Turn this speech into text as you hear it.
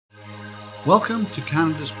Welcome to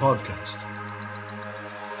Canada's podcast.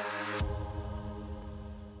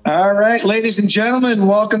 All right, ladies and gentlemen,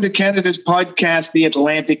 welcome to Canada's podcast, the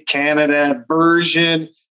Atlantic Canada version,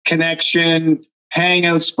 connection,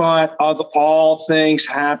 hangout spot of all things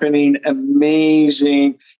happening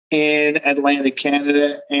amazing in Atlantic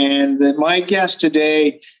Canada. And my guest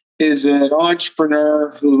today is an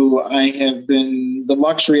entrepreneur who I have been the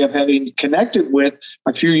luxury of having connected with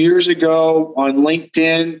a few years ago on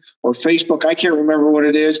LinkedIn or Facebook. I can't remember what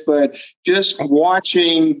it is, but just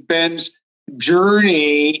watching Ben's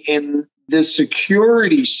journey in the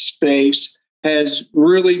security space has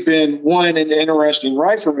really been an interesting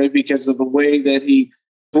ride for me because of the way that he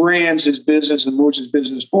brands his business and moves his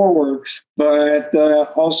business forward, but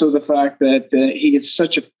also the fact that he is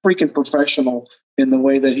such a freaking professional in the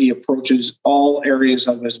way that he approaches all areas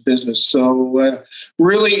of his business. So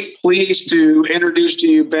really pleased to introduce to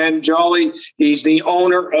you Ben Jolly. He's the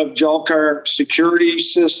owner of JOLCAR Security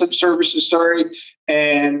Services,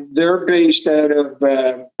 and they're based out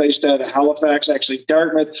of Halifax, actually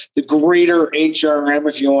Dartmouth, the greater HRM,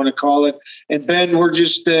 if you want to call it. And Ben, we're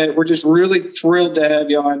just really thrilled to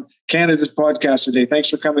have you on Canada's podcast today. Thanks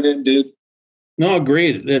for coming in, dude. No,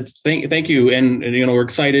 great. Thank you. And we're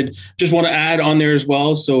excited. Just want to add on there as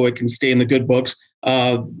well, so it can stay in the good books.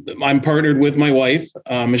 I'm partnered with my wife,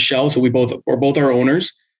 Michele. So we're both our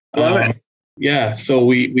owners. Yeah. So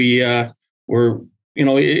we're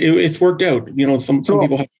it's worked out. Some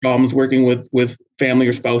people have problems working with family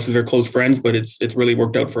or spouses or close friends, but it's really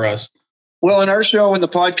worked out for us. Well, in our show and the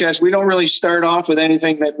podcast, we don't really start off with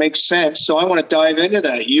anything that makes sense. So I want to dive into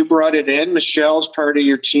that. You brought it in. Michelle's part of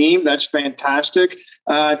your team. That's fantastic.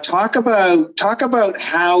 Talk about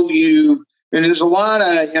how you, and there's a lot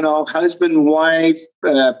of, husband, wife,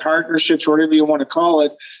 partnerships, whatever you want to call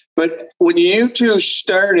it. But when you two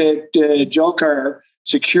started JOLCAR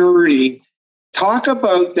Security, talk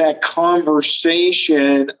about that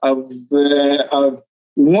conversation of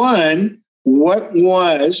what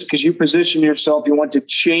was, because you position yourself, you want to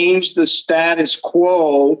change the status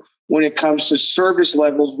quo when it comes to service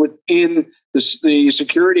levels within the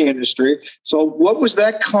security industry. So what was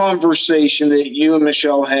that conversation that you and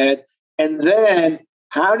Michele had? And then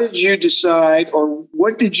how did you decide, or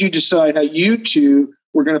what did you decide how you two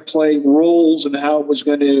were going to play roles and how it was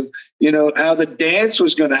going to, how the dance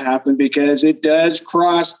was going to happen, because it does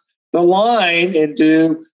cross the line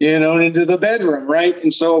into the bedroom, right?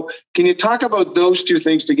 And so can you talk about those two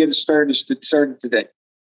things to get us started today?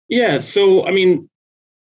 Yeah. So,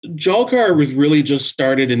 JOLCAR was really just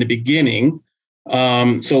started in the beginning. I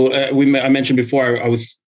mentioned before, I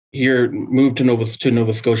was moved to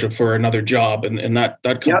Nova Scotia for another job, and that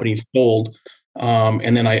company sold.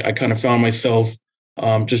 And then I kind of found myself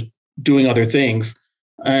just doing other things.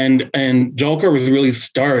 And JOLCAR was really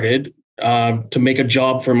started to make a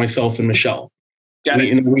job for myself and Michele.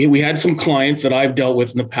 We had some clients that I've dealt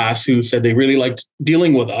with in the past who said they really liked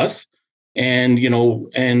dealing with us, and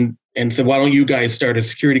said, why don't you guys start a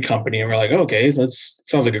security company? And we're like, okay, that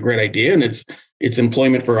sounds like a great idea. And it's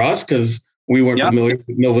employment for us because we weren't familiar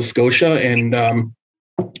with Nova Scotia, and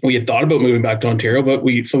we had thought about moving back to Ontario, but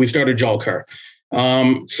we started JOLCAR.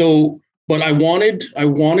 But I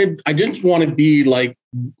didn't want to be like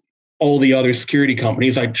all the other security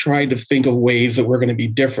companies. I tried to think of ways that we're going to be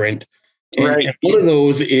different. And one of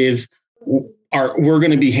those is we're going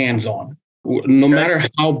to be hands-on. No matter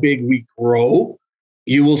how big we grow,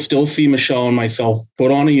 you will still see Michele and myself put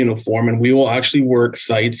on a uniform, and we will actually work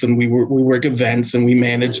sites, and we work events, and we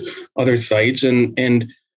manage other sites.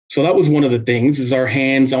 And so that was one of the things, is our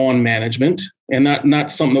hands-on management. And not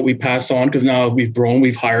something that we pass on, because now we've grown,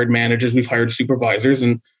 we've hired managers, we've hired supervisors,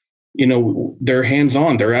 and they're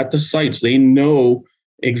hands-on. They're at the sites. They know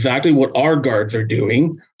exactly what our guards are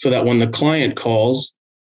doing, so that when the client calls,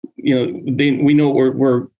 we know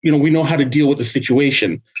we know how to deal with the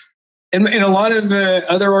situation. And a lot of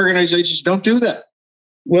other organizations don't do that.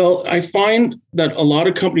 Well, I find that a lot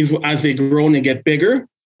of companies, as they grow and they get bigger,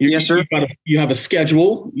 you have a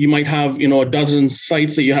schedule. You might have a dozen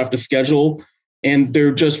sites that you have to schedule, and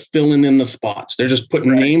they're just filling in the spots. They're just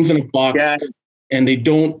putting names in a box, and they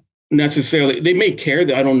don't necessarily, they may care,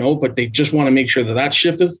 that I don't know, but they just want to make sure that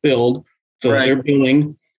shift is filled, so that they're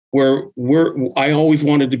billing. I always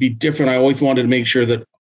wanted to be different. I always wanted to make sure that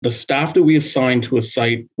the staff that we assign to a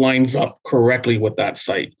site lines up correctly with that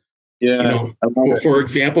site. For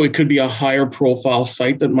example, it could be a higher profile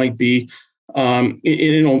site that might be,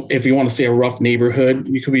 if you want to say a rough neighborhood,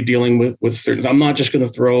 you could be dealing with certain. I'm not just going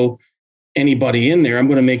to throw anybody in there. I'm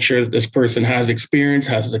going to make sure that this person has experience,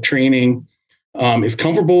 has the training, is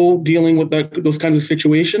comfortable dealing with those kinds of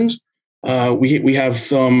situations. We have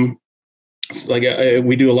some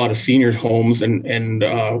we do a lot of seniors homes and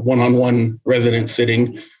one-on-one resident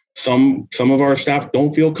sitting. Some of our staff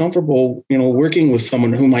don't feel comfortable, working with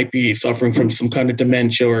someone who might be suffering from some kind of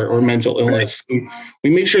dementia or mental illness. We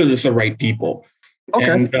make sure that it's the right people.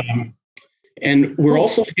 Okay. And we're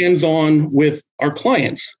also hands-on with our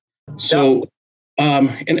clients. So,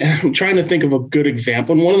 and I'm trying to think of a good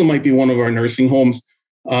example. And one of them might be one of our nursing homes.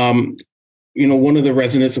 One of the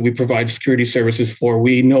residents that we provide security services for,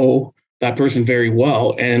 we know that person very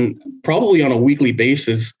well, and probably on a weekly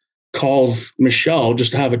basis calls Michele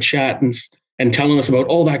just to have a chat and telling us about,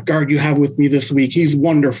 oh, that guard you have with me this week, he's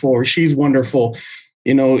wonderful, or she's wonderful,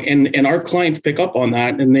 and our clients pick up on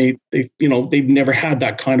that, and they've never had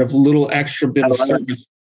that kind of little extra bit of service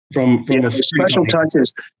from a special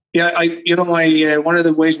touches. Yeah, one of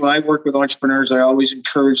the ways when I work with entrepreneurs, I always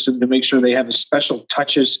encourage them to make sure they have a special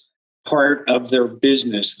touches part of their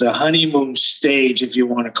business, the honeymoon stage, if you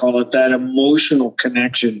want to call it, that emotional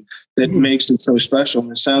connection that makes it so special.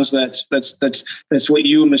 And it sounds that's what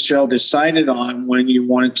you and Michele decided on when you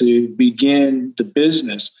wanted to begin the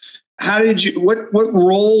business. How did you? What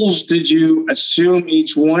roles did you assume,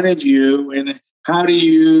 each one of you, and how do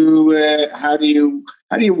you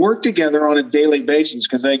work together on a daily basis?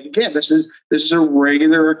 Because again, this is a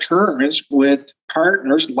regular occurrence with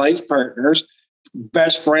partners, life partners,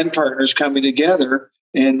 best friend partners coming together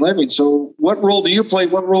and living. So what role do you play?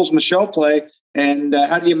 What roles Michele play? And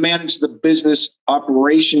how do you manage the business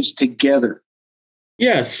operations together?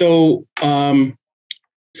 Yeah. So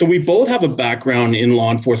we both have a background in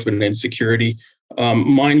law enforcement and security.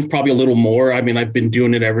 Mine's probably a little more. I mean, I've been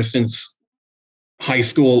doing it ever since high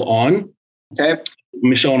school on. Okay.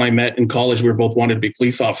 Michele and I met in college. We were both wanted to be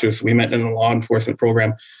police officers. So we met in a law enforcement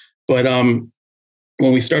program. But when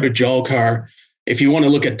we started JOLCAR, if you want to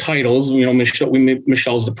look at titles,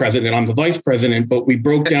 Michelle's the president, I'm the vice president, but we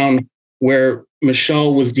broke down where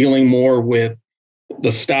Michele was dealing more with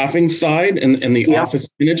the staffing side and the office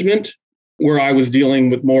management, where I was dealing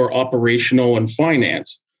with more operational and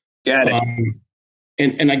finance. Got it.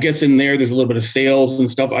 And I guess in there's a little bit of sales and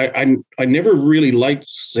stuff. I never really liked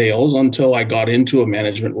sales until I got into a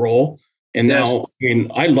management role. And now,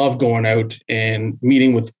 I love going out and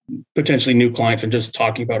meeting with potentially new clients and just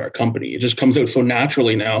talking about our company. It just comes out so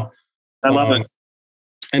naturally now. I love it.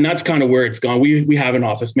 And that's kind of where it's gone. We have an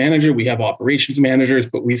office manager, we have operations managers,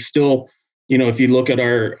 but we still, if you look at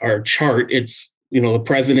our chart, it's, the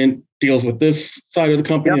president deals with this side of the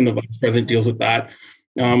company and the vice president deals with that.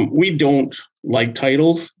 We don't like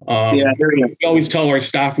titles. We always tell our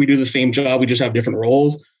staff we do the same job, we just have different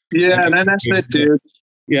roles. Yeah, and that's it, dude.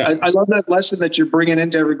 Yeah, I love that lesson that you're bringing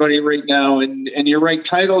into everybody right now, and you're right.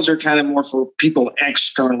 Titles are kind of more for people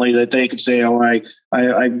externally that they could say, "Oh, I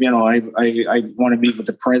want to meet with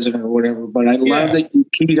the president or whatever." But I love that you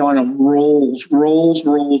keyed on them. Roles.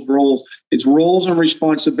 It's roles and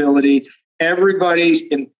responsibility. Everybody's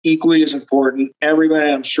equally as important.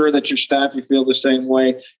 Everybody, I'm sure that your staff, you feel the same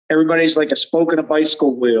way. Everybody's like a spoke in a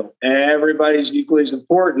bicycle wheel. Everybody's equally as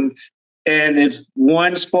important. And if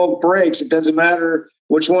one spoke breaks, it doesn't matter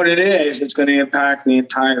which one it is, it's going to impact the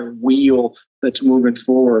entire wheel that's moving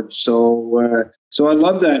forward. So I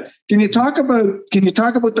love that. Can you talk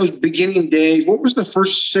about those beginning days? What was the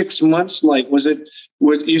first 6 months like? Was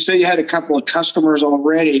you say you had a couple of customers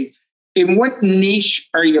already? In what niche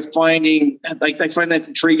are you finding? Like, I find that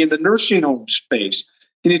intriguing, the nursing home space.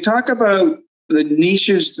 Can you talk about the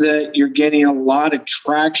niches that you're getting a lot of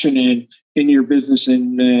traction in your business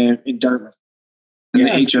in Dartmouth?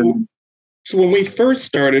 So when we first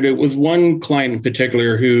started, it was one client in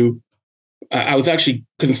particular who I was actually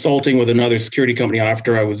consulting with another security company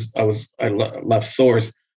after I left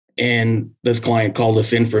Source, and this client called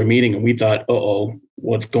us in for a meeting, and we thought,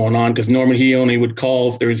 what's going on? Because normally he only would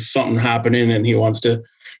call if there's something happening and he wants to.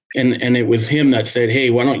 And it was him that said, "Hey,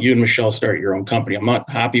 why don't you and Michele start your own company? I'm not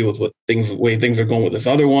happy with the way things are going with this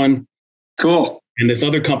other one." Cool. And this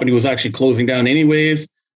other company was actually closing down anyways.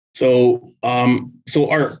 So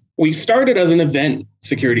we started as an event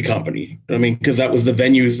security company. I mean, because that was the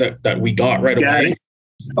venues that we got right away.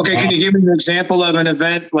 Okay, can you give me an example of an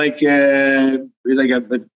event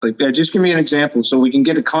just give me an example so we can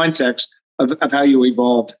get a context of how you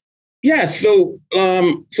evolved. Yeah. So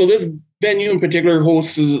this venue in particular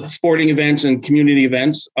hosts sporting events and community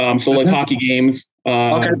events. Like hockey games,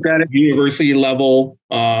 got it. University level.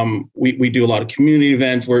 We do a lot of community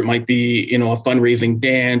events where it might be, a fundraising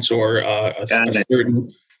dance or a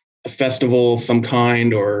certain festival of some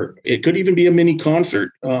kind, or it could even be a mini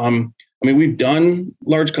concert. We've done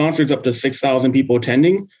large concerts up to 6,000 people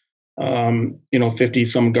attending, 50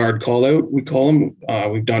 some guard call out, we call them.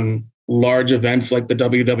 We've done large events like the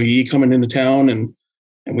WWE coming into town, and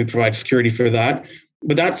we provide security for that.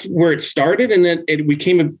 But that's where it started, and then it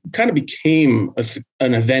became an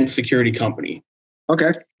event security company.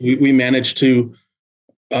 Okay. We managed to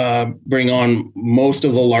bring on most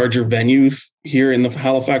of the larger venues here in the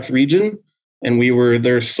Halifax region, and we were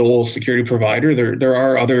their sole security provider. There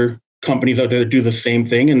are other companies out there that do the same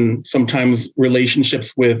thing, and sometimes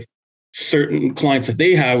relationships with certain clients that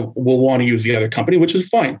they have will want to use the other company, which is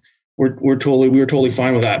fine. We were totally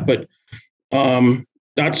fine with that. But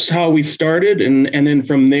that's how we started, and then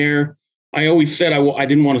from there, I always said I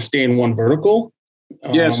didn't want to stay in one vertical.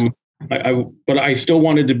 Yes. But I still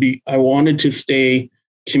wanted to stay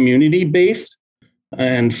community based,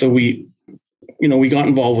 and so we got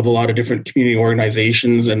involved with a lot of different community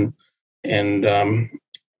organizations,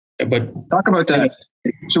 but talk about that.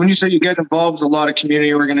 So when you say you get involved with a lot of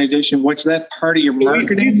community organization, what's that part of your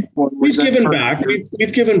marketing? We've given back.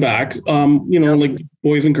 We've given back. Like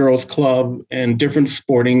Boys and Girls Club and different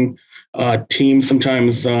sporting teams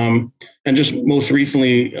sometimes, and just most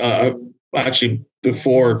recently, actually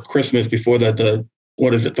before Christmas, before the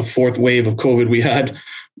fourth wave of COVID we had.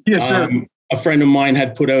 Yes, sir. A friend of mine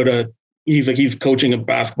had put out he's coaching a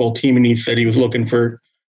basketball team, and he said he was looking for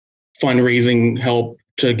fundraising help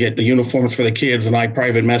to get the uniforms for the kids. And I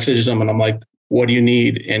private messaged him, and I'm like, what do you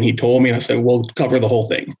need? And he told me, and I said, we'll cover the whole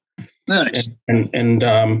thing. Nice. And in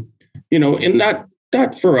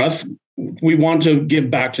that for us, we want to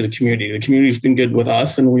give back to the community. The community's been good with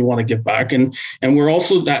us, and we want to give back. And we're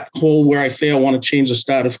also that whole where I say I want to change the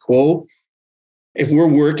status quo. If we're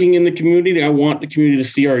working in the community, I want the community to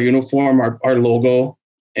see our uniform, our logo,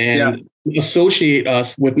 and associate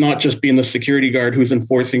us with not just being the security guard who's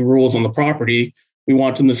enforcing rules on the property. We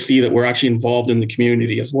want them to see that we're actually involved in the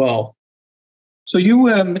community as well. So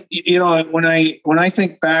when I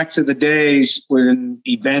think back to the days when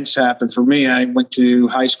events happened, for me, I went to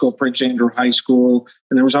high school, Prince Andrew High School,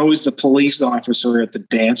 and there was always the police officer at the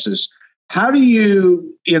dances. How do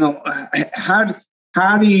you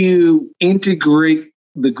integrate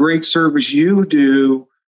the great service you do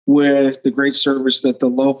with the great service that the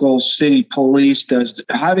local city police does?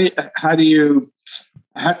 How do you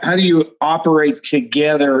operate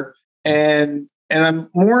together? And I'm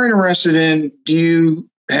more interested in, do you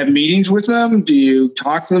have meetings with them? Do you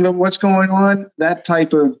talk to them about what's going on? That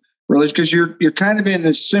type of relationship, because you're kind of in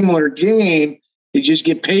a similar game. You just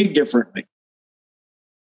get paid differently.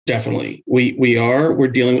 Definitely, we're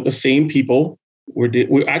dealing with the same people. We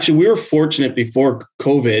were fortunate before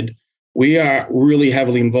COVID. We are really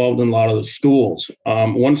heavily involved in a lot of the schools.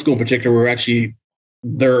 One school in particular, we're actually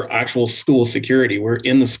their actual school security. We're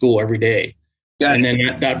in the school every day. And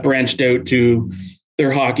then that branched out to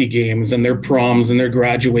their hockey games and their proms and their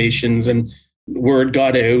graduations, and word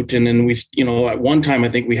got out. And then we, at one time, I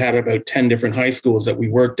think we had about 10 different high schools that we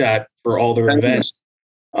worked at for all their events.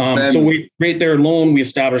 So right there alone, we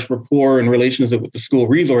established rapport and relations with the school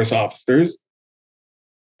resource officers,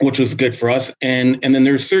 which was good for us. And then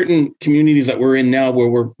there's certain communities that we're in now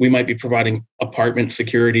where we might be providing apartment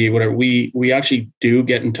security, whatever. We actually do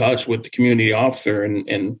get in touch with the community officer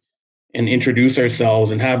and introduce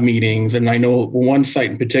ourselves and have meetings. And I know one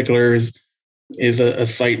site in particular is a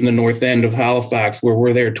site in the north end of Halifax where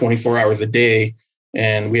we're there 24 hours a day,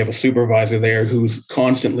 and we have a supervisor there who's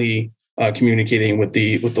constantly communicating with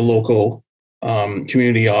the local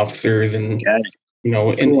community officers, and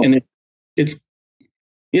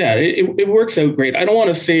it works out great. I don't want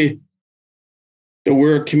to say that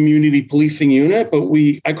we're a community policing unit, but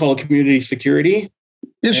I call it community security.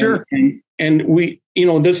 Yeah, sure. And we,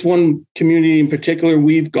 this one community in particular,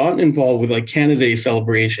 we've gotten involved with like Canada Day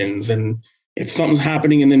celebrations. And if something's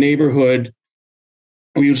happening in the neighborhood,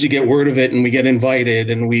 we usually get word of it and we get invited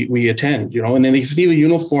and we attend, and then they see the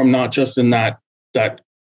uniform, not just in that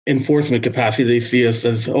enforcement capacity. They see us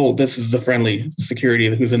as, oh, this is the friendly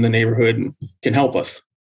security who's in the neighborhood and can help us.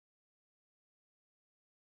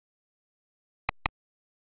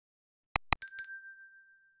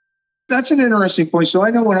 That's an interesting point. So I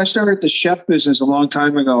know when I started the chef business a long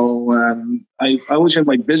time ago, I always had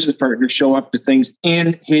my business partner show up to things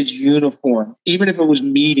in his uniform, even if it was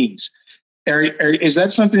meetings. Is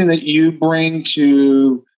that something that you bring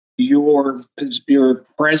to your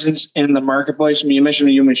presence in the marketplace? I mean, you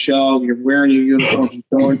mentioned you, Michelle, you're wearing your uniform and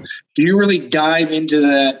so on. Do you really dive into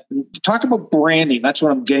that? Talk about branding. That's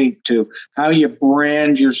what I'm getting to. How you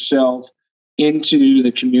brand yourself into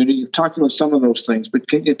the community. You've talked about some of those things, but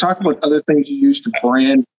can you talk about other things you use to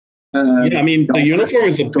brand? The uniform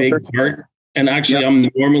is a big part. And actually, I'm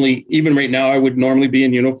normally, even right now, I would normally be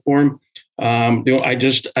in uniform. I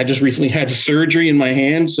just recently had surgery in my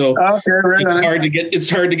hand, so it's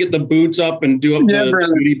hard to get the boots up and do up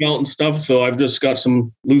the duty belt and stuff. So I've just got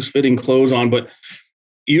some loose fitting clothes on. But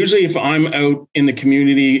usually, if I'm out in the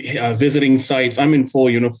community visiting sites, I'm in full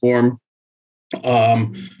uniform.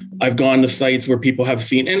 I've gone to sites where people have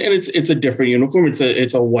seen, and it's a different uniform.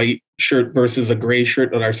 It's a white shirt versus a gray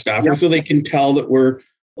shirt that our staff wear, so they can tell that we're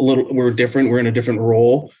different. We're in a different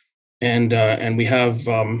role, and we have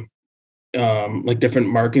like different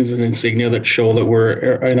markings and insignia that show that we're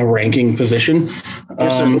in a ranking position.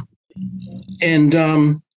 Our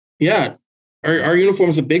uniform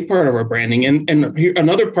is a big part of our branding, and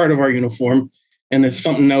another part of our uniform, and it's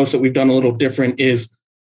something else that we've done a little different is.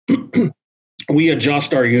 We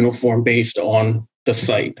adjust our uniform based on the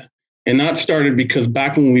site. And that started because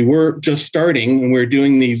back when we were just starting and we were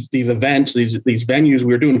doing these events, these venues,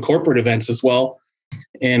 we were doing corporate events as well.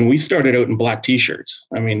 And we started out in black t-shirts.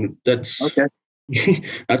 I mean, that's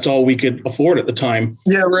all we could afford at the time.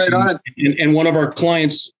 Yeah, right on. And one of our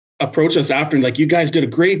clients approached us after and like, you guys did a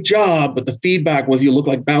great job, but the feedback was you look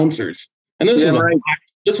like bouncers. And this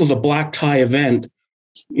was a black tie event.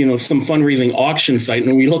 Some fundraising auction site,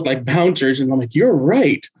 and we look like bouncers. And I'm like, you're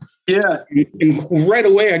right. Yeah. And right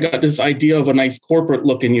away, I got this idea of a nice corporate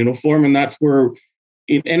looking uniform. And that's where,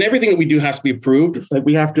 and everything that we do has to be approved. Like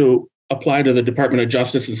we have to apply to the Department of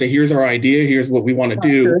Justice and say, here's our idea. Here's what we want to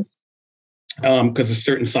do. Because a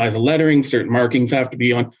certain size of lettering, certain markings have to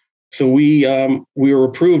be on. So we were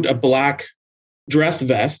approved a black dress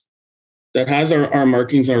vest that has our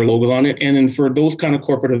markings and our logos on it. And then for those kind of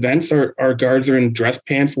corporate events, our guards are in dress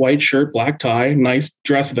pants, white shirt, black tie, nice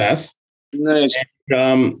dress vest. Nice.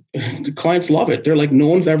 And, the clients love it. They're like, no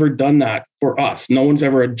one's ever done that for us. No one's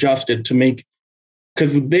ever adjusted to make,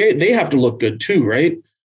 because they have to look good too, right?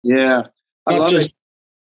 Yeah. I love it.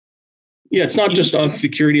 Yeah, it's not just us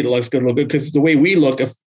security that looks good, because the way we look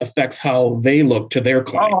affects how they look to their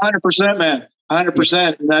clients. Oh, 100%, man.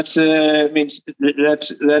 100%.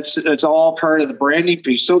 That's all part of the branding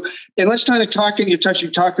piece. So, and let's kind of talk. You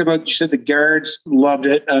talked about. You said the guards loved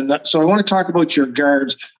it, and so I want to talk about your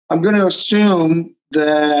guards. I'm going to assume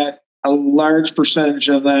that a large percentage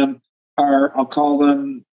of them are. I'll call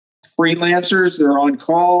them freelancers. They're on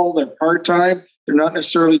call. They're part time. They're not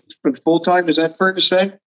necessarily full time. Is that fair to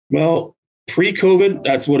say? Well, pre-COVID,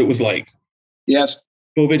 that's what it was like. Yes.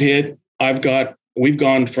 COVID hit. We've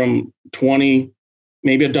gone from 20,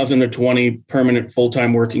 maybe a dozen to 20 permanent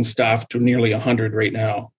full-time working staff to nearly 100 right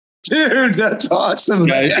now. Dude, that's awesome.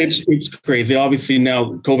 Yeah, it's crazy. Obviously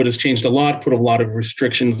now COVID has changed a lot, put a lot of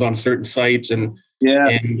restrictions on certain sites and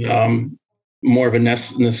more of a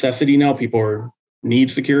necessity now. People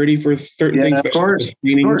need security for certain things, especially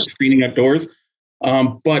screening outdoors.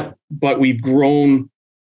 But we've grown.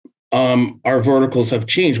 Our verticals have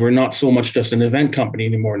changed. We're not so much just an event company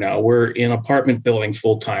anymore now. We're in apartment buildings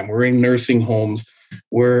full time. We're in nursing homes.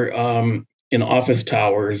 We're in office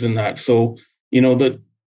towers and that. So,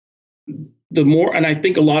 the more, and I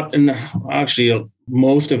think a lot, and actually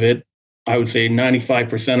most of it, I would say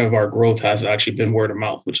 95% of our growth has actually been word of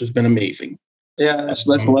mouth, which has been amazing. Yeah, that's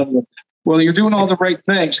lovely. Well, you're doing all the right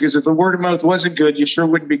things, because if the word of mouth wasn't good, you sure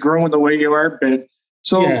wouldn't be growing the way you are, Ben.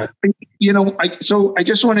 So, I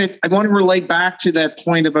want to relate back to that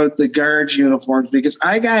point about the guards uniforms, because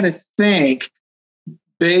I got to think,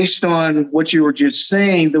 based on what you were just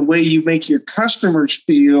saying, the way you make your customers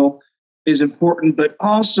feel is important, but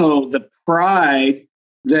also the pride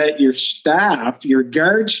that your staff, your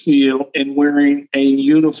guards feel in wearing a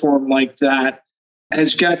uniform like that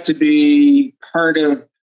has got to be part of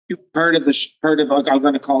I'm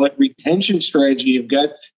going to call it retention strategy you've got,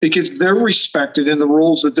 because they're respected in the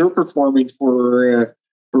roles that they're performing for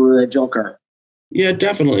JOLCAR. Yeah,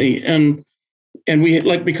 definitely. And we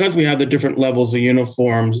because we have the different levels of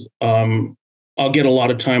uniforms, I'll get a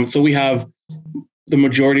lot of time. So we have the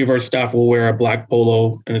majority of our staff will wear a black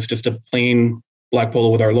polo, and it's just a plain black polo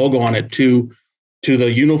with our logo on it, to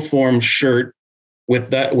the uniform shirt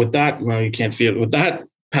with that, well, you can't see it, with that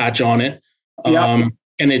patch on it.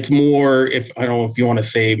 And it's more, I don't know if you want to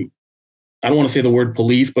say, I don't want to say the word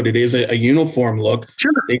police, but it is a uniform look.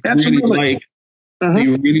 Sure, they absolutely. They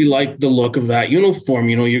really like the look of that uniform.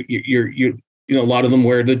 A lot of them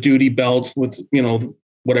wear the duty belts with,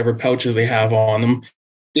 whatever pouches they have on them.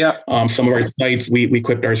 Yeah. Some of our sites, we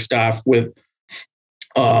equipped our staff with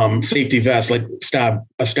safety vests, like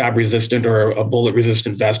a stab resistant or a bullet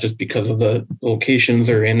resistant vest, just because of the locations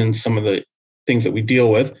they're in and some of the things that we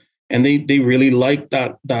deal with. And they really like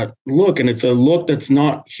that look. And it's a look that's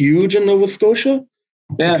not huge in Nova Scotia.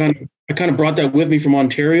 Yeah. I kind of brought that with me from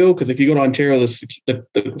Ontario, because if you go to Ontario,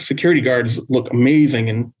 the security guards look amazing.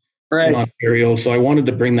 And in Ontario. So I wanted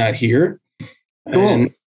to bring that here. Cool.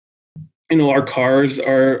 And, our cars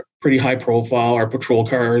are pretty high profile, our patrol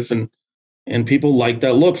cars, and people like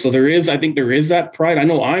that look. So I think there is that pride. I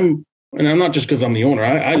know and I'm not just because I'm the owner.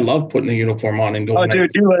 I love putting a uniform on and going. Oh,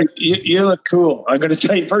 dude, you look cool. I'm going to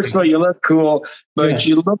tell you, first of all, you look cool, but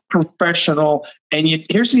you look professional. And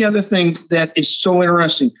here's the other thing that is so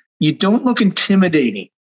interesting. You don't look intimidating.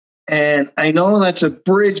 And I know that's a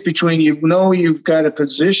bridge between, you've got a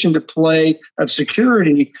position to play of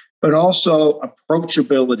security, but also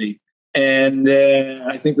approachability. And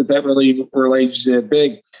I think that really relates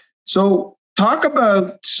big. So talk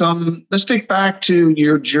about let's take back to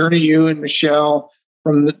your journey, you and Michele,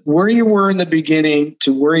 from where you were in the beginning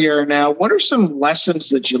to where you are now. What are some lessons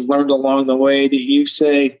that you learned along the way that you'd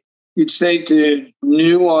say to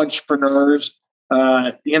new entrepreneurs?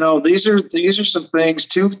 These are some things,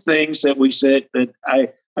 two things that we said that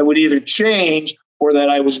I would either change or that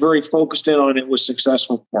I was very focused in on. It was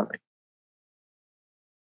successful for me.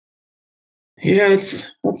 Yeah, that's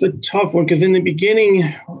a tough one, because in the beginning,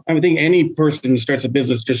 I think any person who starts a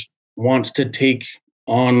business just wants to take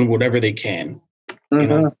on whatever they can,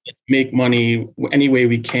 make money any way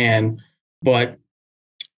we can. But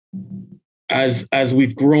as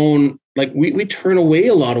we've grown, like we turn away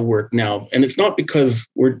a lot of work now, and it's not because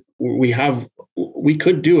we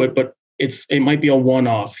could do it, but it might be a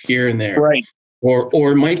one-off here and there, right?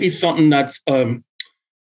 Or it might be something that's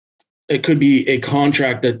it could be a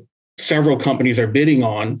contract that several companies are bidding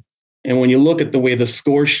on. And when you look at the way the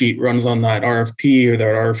score sheet runs on that RFP or that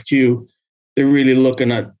RFQ, they're really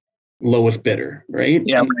looking at lowest bidder, right?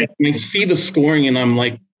 Yeah. And I see the scoring, and I'm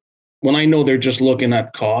like, when I know they're just looking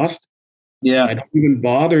at cost, I don't even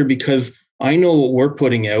bother, because I know what we're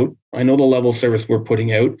putting out. I know the level of service we're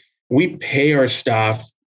putting out. We pay our staff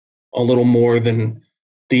a little more than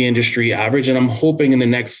the industry average. And I'm hoping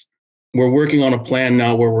we're working on a plan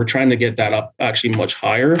now where we're trying to get that up actually much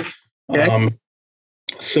higher. Okay.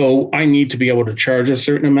 So I need to be able to charge a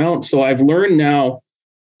certain amount. So I've learned now,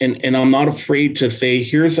 and I'm not afraid to say,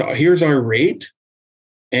 here's our rate.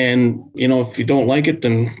 And, if you don't like it,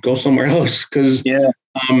 then go somewhere else. Because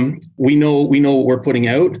we know what we're putting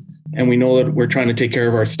out, and we know that we're trying to take care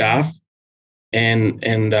of our staff. And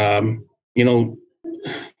you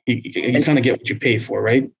kind of get what you pay for,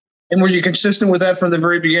 right? And were you consistent with that from the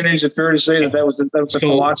very beginning? Is it fair to say that was a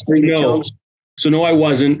philosophy you chose? So no, I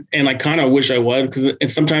wasn't, and I kind of wish I was,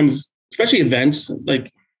 because sometimes, especially events,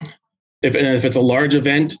 like if it's a large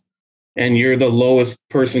event and you're the lowest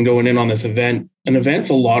person going in on this event, an event's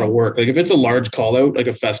a lot of work. Like if it's a large call out, like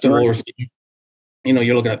a festival or something,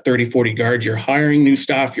 you're looking at 30, 40 guards, you're hiring new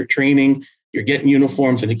staff, you're training, you're getting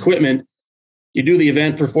uniforms and equipment. You do the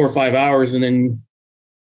event for 4 or 5 hours and then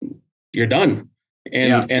you're done.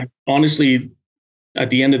 And honestly, at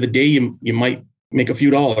the end of the day, you might make a few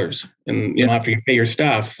dollars, and after you pay your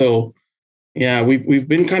staff. So we've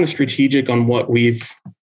been kind of strategic on what we've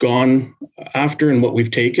gone after and what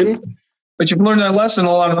we've taken. But you've learned that lesson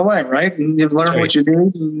along the way, right? And you've learned what you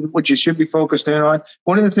need and what you should be focused in on.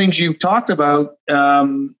 One of the things you've talked about,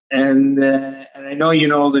 and I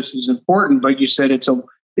know this is important, but you said it's a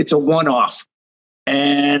one-off,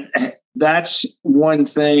 and that's one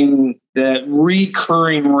thing, that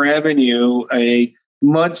recurring revenue, a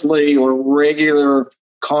monthly or regular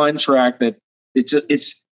contract, that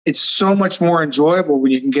it's so much more enjoyable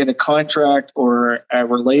when you can get a contract or a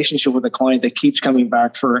relationship with a client that keeps coming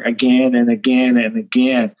back for again and again and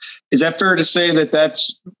again. Is that fair to say that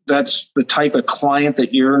that's the type of client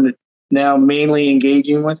that you're now mainly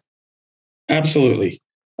engaging with? Absolutely.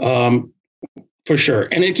 For sure.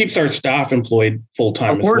 And it keeps our staff employed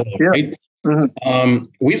full-time as well, right? Mm-hmm.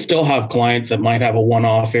 We still have clients that might have a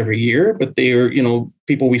one-off every year, but they are,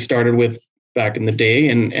 people we started with back in the day,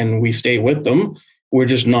 and we stay with them. We're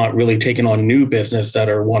just not really taking on new business that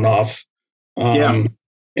are one-offs. And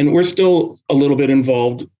we're still a little bit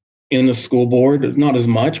involved in the school board, not as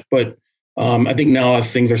much, but I think now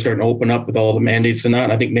as things are starting to open up with all the mandates and that,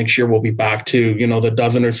 I think next year we'll be back to, the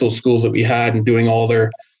dozen or so schools that we had and doing all their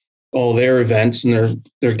events and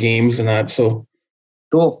their games and that. So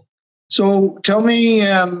cool. So tell me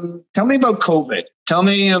about COVID. Tell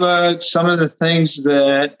me about some of the things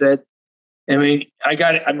that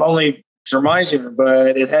I'm only surmising,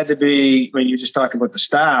 but it had to be, you're just talking about the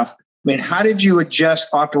staff. How did you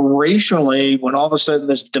adjust operationally when all of a sudden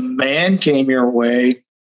this demand came your way?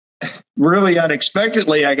 Really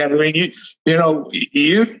unexpectedly, nobody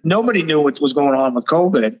knew what was going on with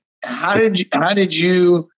COVID. How did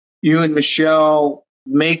you and Michele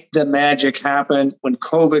make the magic happen when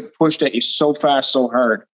COVID pushed at you so fast, so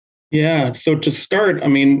hard? Yeah. So to start,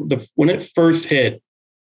 when it first hit,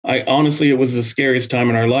 Honestly, it was the scariest time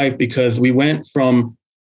in our life because we went from,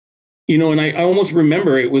 and I almost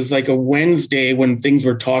remember it was like a Wednesday when things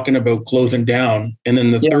were talking about closing down. And then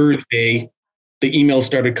the Thursday, the emails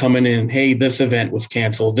started coming in. Hey, this event was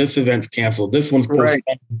canceled. This event's canceled. This one's postponed.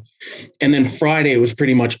 Right. And then Friday, it was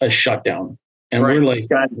pretty much a shutdown. And we're like,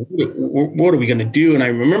 what are we going to do? And I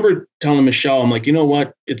remember telling Michele, I'm like, you know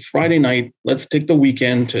what? It's Friday night. Let's take the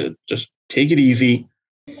weekend to just take it easy.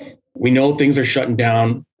 We know things are shutting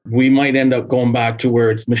down. We might end up going back to where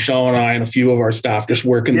it's Michele and I and a few of our staff just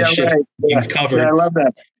working the shift. Right. Covered. Yeah, I love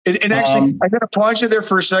that. And actually, I got to pause you there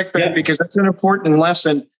for a sec, Ben, because that's an important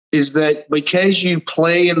lesson, is that because you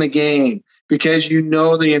play in the game, because you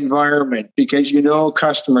know the environment, because you know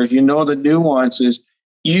customers, you know the nuances,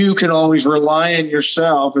 you can always rely on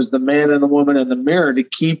yourself as the man and the woman in the mirror to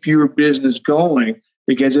keep your business going,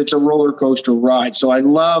 because it's a roller coaster ride. So I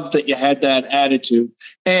love that you had that attitude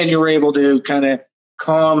and you were able to kind of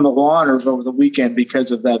calm the waters over the weekend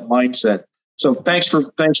because of that mindset. So thanks for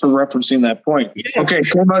referencing that point. Yeah. Okay,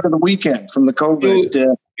 came out of the weekend from the COVID.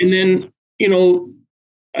 And then,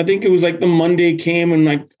 I think it was like the Monday came, and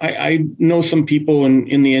like I know some people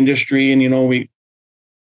in the industry, and we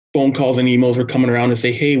phone calls and emails were coming around to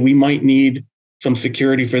say, hey, we might need some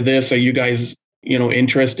security for this. Are you guys,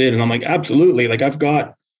 interested? And I'm like, absolutely. Like I've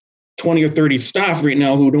got 20 or 30 staff right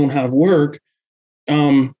now who don't have work.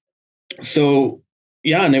 So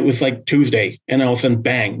yeah, and it was like Tuesday, and all of a sudden,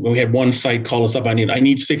 bang, we had one site call us up. I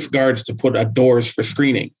need 6 guards to put at doors for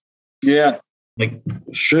screening. Yeah. Like,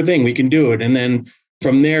 sure thing, we can do it. And then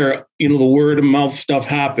from there, the word of mouth stuff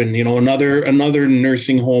happened. Another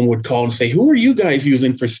nursing home would call and say, who are you guys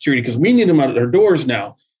using for security? Because we need them at their doors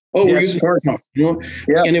now. Oh, yes, we're using,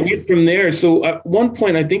 Yeah. And it went from there. So at one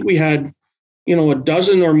point, I think we had, a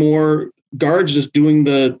dozen or more guards just doing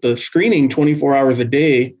the screening 24 hours a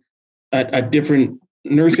day at different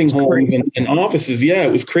nursing homes and offices. Yeah,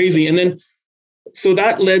 it was crazy. And then, so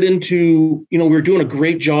that led into, we were doing a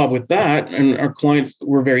great job with that. And our clients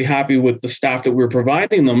were very happy with the staff that we were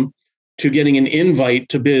providing them, to getting an invite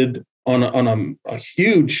to bid on a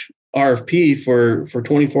huge RFP for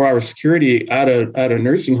 24-hour security at a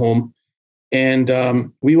nursing home.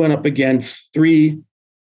 And we went up against 2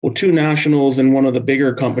 nationals and one of the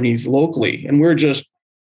bigger companies locally. And we're just,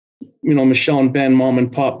 Michele and Ben, mom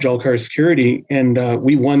and pop JOLCAR Security, and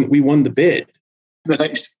we won the bid.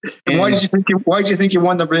 Nice. And why did you think you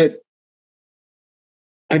won the bid?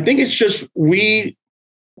 I think it's just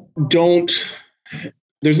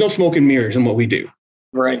there's no smoke and mirrors in what we do.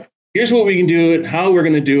 Right. Here's what we can do it, how we're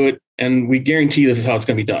going to do it, and we guarantee this is how it's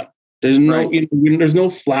going to be done. There's no there's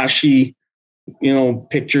no flashy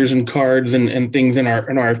pictures and cards and things in our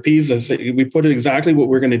RFPs. We put it exactly what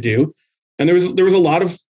we're going to do. And there was a lot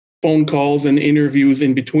of phone calls and interviews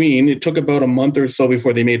in between. It took about a month or so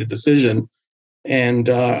before they made a decision. And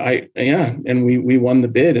we won the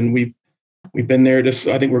bid, and we've been there. I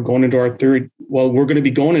think we're going into our we're going to be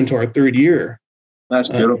going into our 3rd year. That's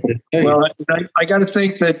beautiful. Well, I got to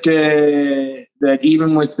think that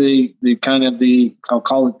even with the kind of I'll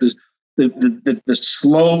call it the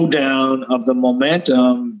slowdown of the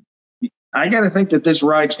momentum, I got to think that this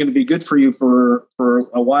ride's going to be good for you for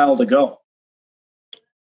a while to go.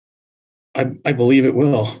 I believe it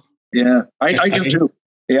will. Yeah, I do too.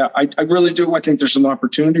 Yeah, I really do. I think there's some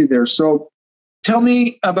opportunity there. So tell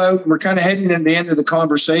me about, we're kind of heading to the end of the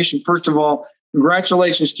conversation. First of all,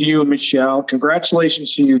 congratulations to you and Michele.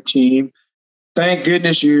 Congratulations to your team. Thank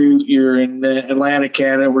goodness you're in Atlantic,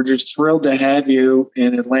 Canada. We're just thrilled to have you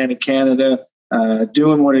in Atlantic, Canada,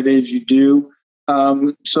 doing what it is you do.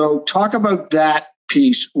 So talk about that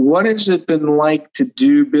piece. What has it been like to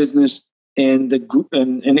do business in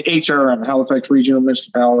HRM, Halifax Regional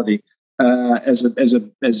Municipality, as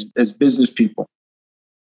business people?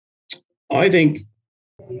 I think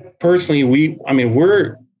personally,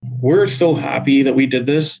 we're so happy that we did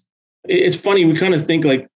this. It's funny, we kind of think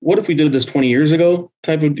like, what if we did this 20 years ago?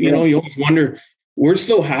 Type of, you always wonder. We're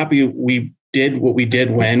so happy we did what we did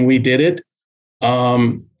when we did it.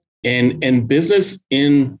 And business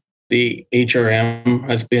in the HRM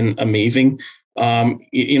has been amazing. Sometimes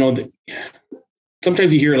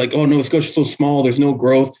you hear like, oh, Nova Scotia's so small, there's no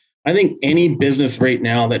growth. I think any business right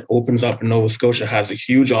now that opens up in Nova Scotia has a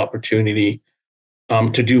huge opportunity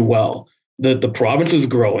to do well. The province is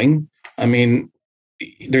growing. I mean,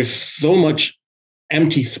 there's so much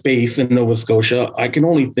empty space in Nova Scotia. I can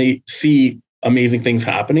only see amazing things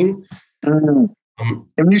happening. And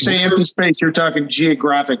when you say empty space, you're talking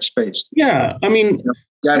geographic space. Yeah. I mean,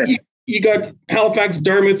 got it. You got Halifax,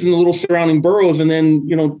 Dartmouth, and the little surrounding boroughs, and then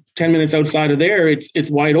 10 minutes outside of there, it's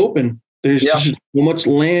wide open. There's just so much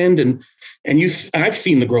land, and I've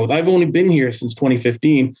seen the growth. I've only been here since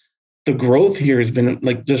 2015. The growth here has been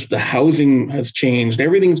like, just the housing has changed.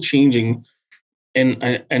 Everything's changing,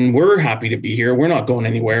 and we're happy to be here. We're not going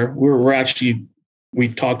anywhere.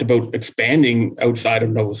 We've talked about expanding outside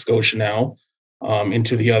of Nova Scotia now,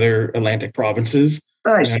 into the other Atlantic provinces.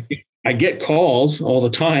 Nice. I get calls all the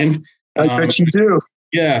time. I bet you do.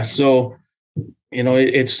 Yeah. So,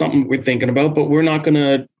 it's something we're thinking about, but we're not going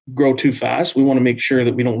to grow too fast. We want to make sure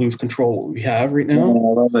that we don't lose control of what we have right now.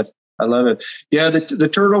 Oh, I love it. Yeah, the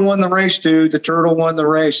turtle won the race, dude. The turtle won the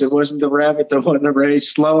race. It wasn't the rabbit that won the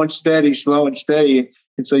race. Slow and steady.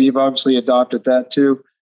 And so you've obviously adopted that too.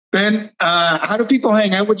 Ben, how do people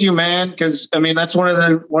hang out with you, man? Because that's one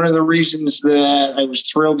of the reasons that I was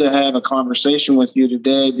thrilled to have a conversation with you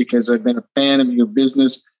today, because I've been a fan of your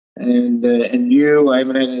business and you. I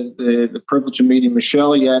haven't had the privilege of meeting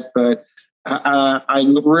Michele yet, but I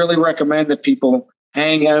really recommend that people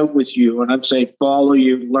hang out with you, and I'd say follow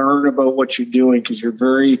you, learn about what you're doing, because you're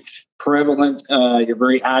very prevalent. You're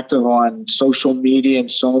very active on social media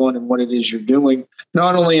and so on, and what it is you're doing,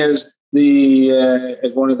 not only as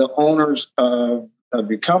one of the owners of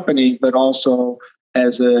your company, but also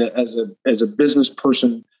as a business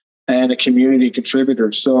person and a community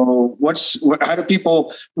contributor. So how do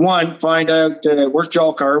people, one, find out where's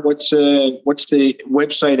JOLCAR? What's the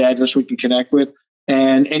website address we can connect with,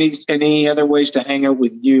 and any other ways to hang out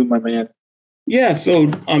with you, my man? Yeah. So,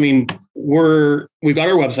 we've got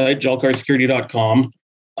our website, JOLCARsecurity.com.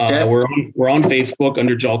 We're on Facebook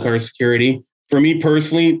under JOLCAR Security. For me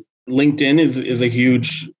personally, LinkedIn is a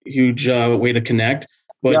huge way to connect.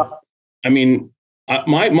 But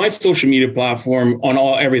my social media platform on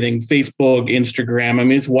everything, Facebook,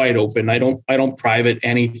 Instagram, it's wide open. I don't private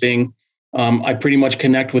anything. I pretty much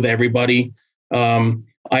connect with everybody.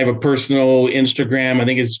 I have a personal Instagram. I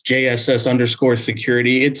think it's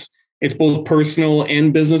JSS_security. It's both personal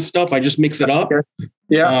and business stuff. I just mix it up.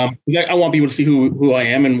 Yeah. I want people to see who I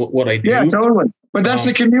am and what I do. Yeah, totally. But that's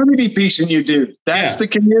the community piece in you do. That's the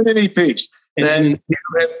community piece. Then you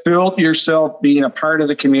have built yourself being a part of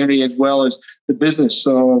the community as well as the business.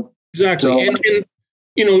 So exactly. And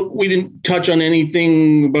we didn't touch on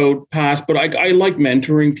anything about past, but I like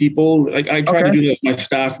mentoring people. Like I try to do that with my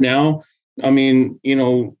staff now.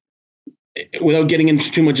 Without getting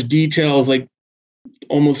into too much details, like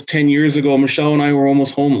almost 10 years ago, Michele and I were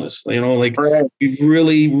almost homeless. We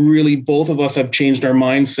really, really, both of us have changed our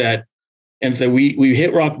mindset and said we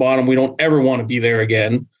hit rock bottom. We don't ever want to be there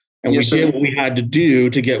again. And we did what we had to do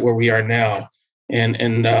to get where we are now.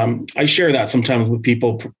 And I share that sometimes with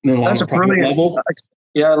people on a private level.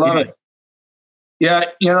 Yeah, I love it. Yeah,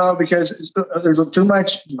 because there's too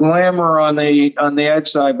much glamour on the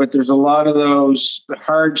outside, but there's a lot of those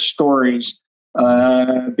hard stories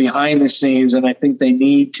behind the scenes, and I think they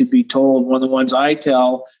need to be told. One of the ones I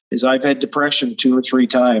tell is I've had depression 2 or 3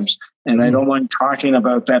 times, and I don't mind talking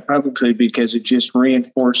about that publicly because it just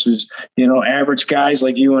reinforces, average guys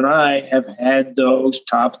like you and I have had those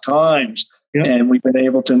tough times, and we've been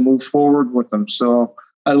able to move forward with them. So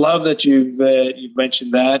I love that you've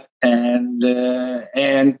mentioned that, and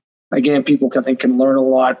again, people can learn a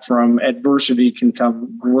lot from adversity. Can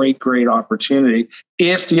come great opportunity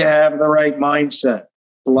if you have the right mindset.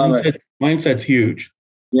 Love it. Mindset's huge.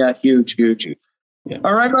 Yeah, huge. Yeah.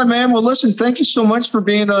 All right, my man. Well, listen, thank you so much for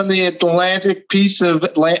being on the Atlantic piece of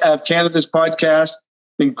Canada's podcast.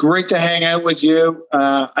 Been great to hang out with you.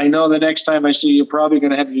 I know the next time I see you, you're probably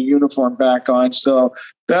going to have your uniform back on. So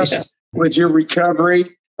best with your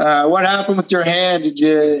recovery. What happened with your hand?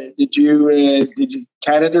 Did you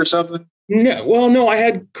cut it or something? No. I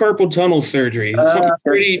had carpal tunnel surgery.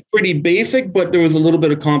 Pretty basic, but there was a little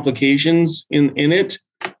bit of complications in it,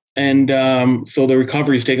 and so the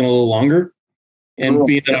recovery's taken a little longer. And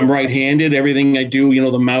being that I'm right-handed, everything I do,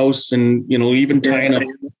 the mouse and even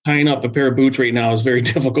tying up a pair of boots right now is very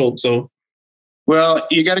difficult. So. Well,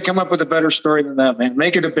 you got to come up with a better story than that, man.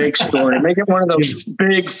 Make it a big story. Make it one of those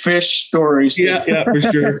big fish stories. Yeah, for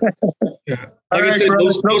sure. Yeah. Like I said,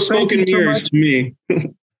 no smoke and mirrors to me.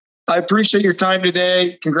 I appreciate your time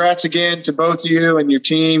today. Congrats again to both of you and your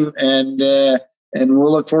team, and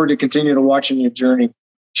we'll look forward to continue to watching your journey.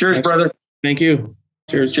 Cheers, brother. Thank you.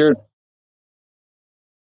 Cheers.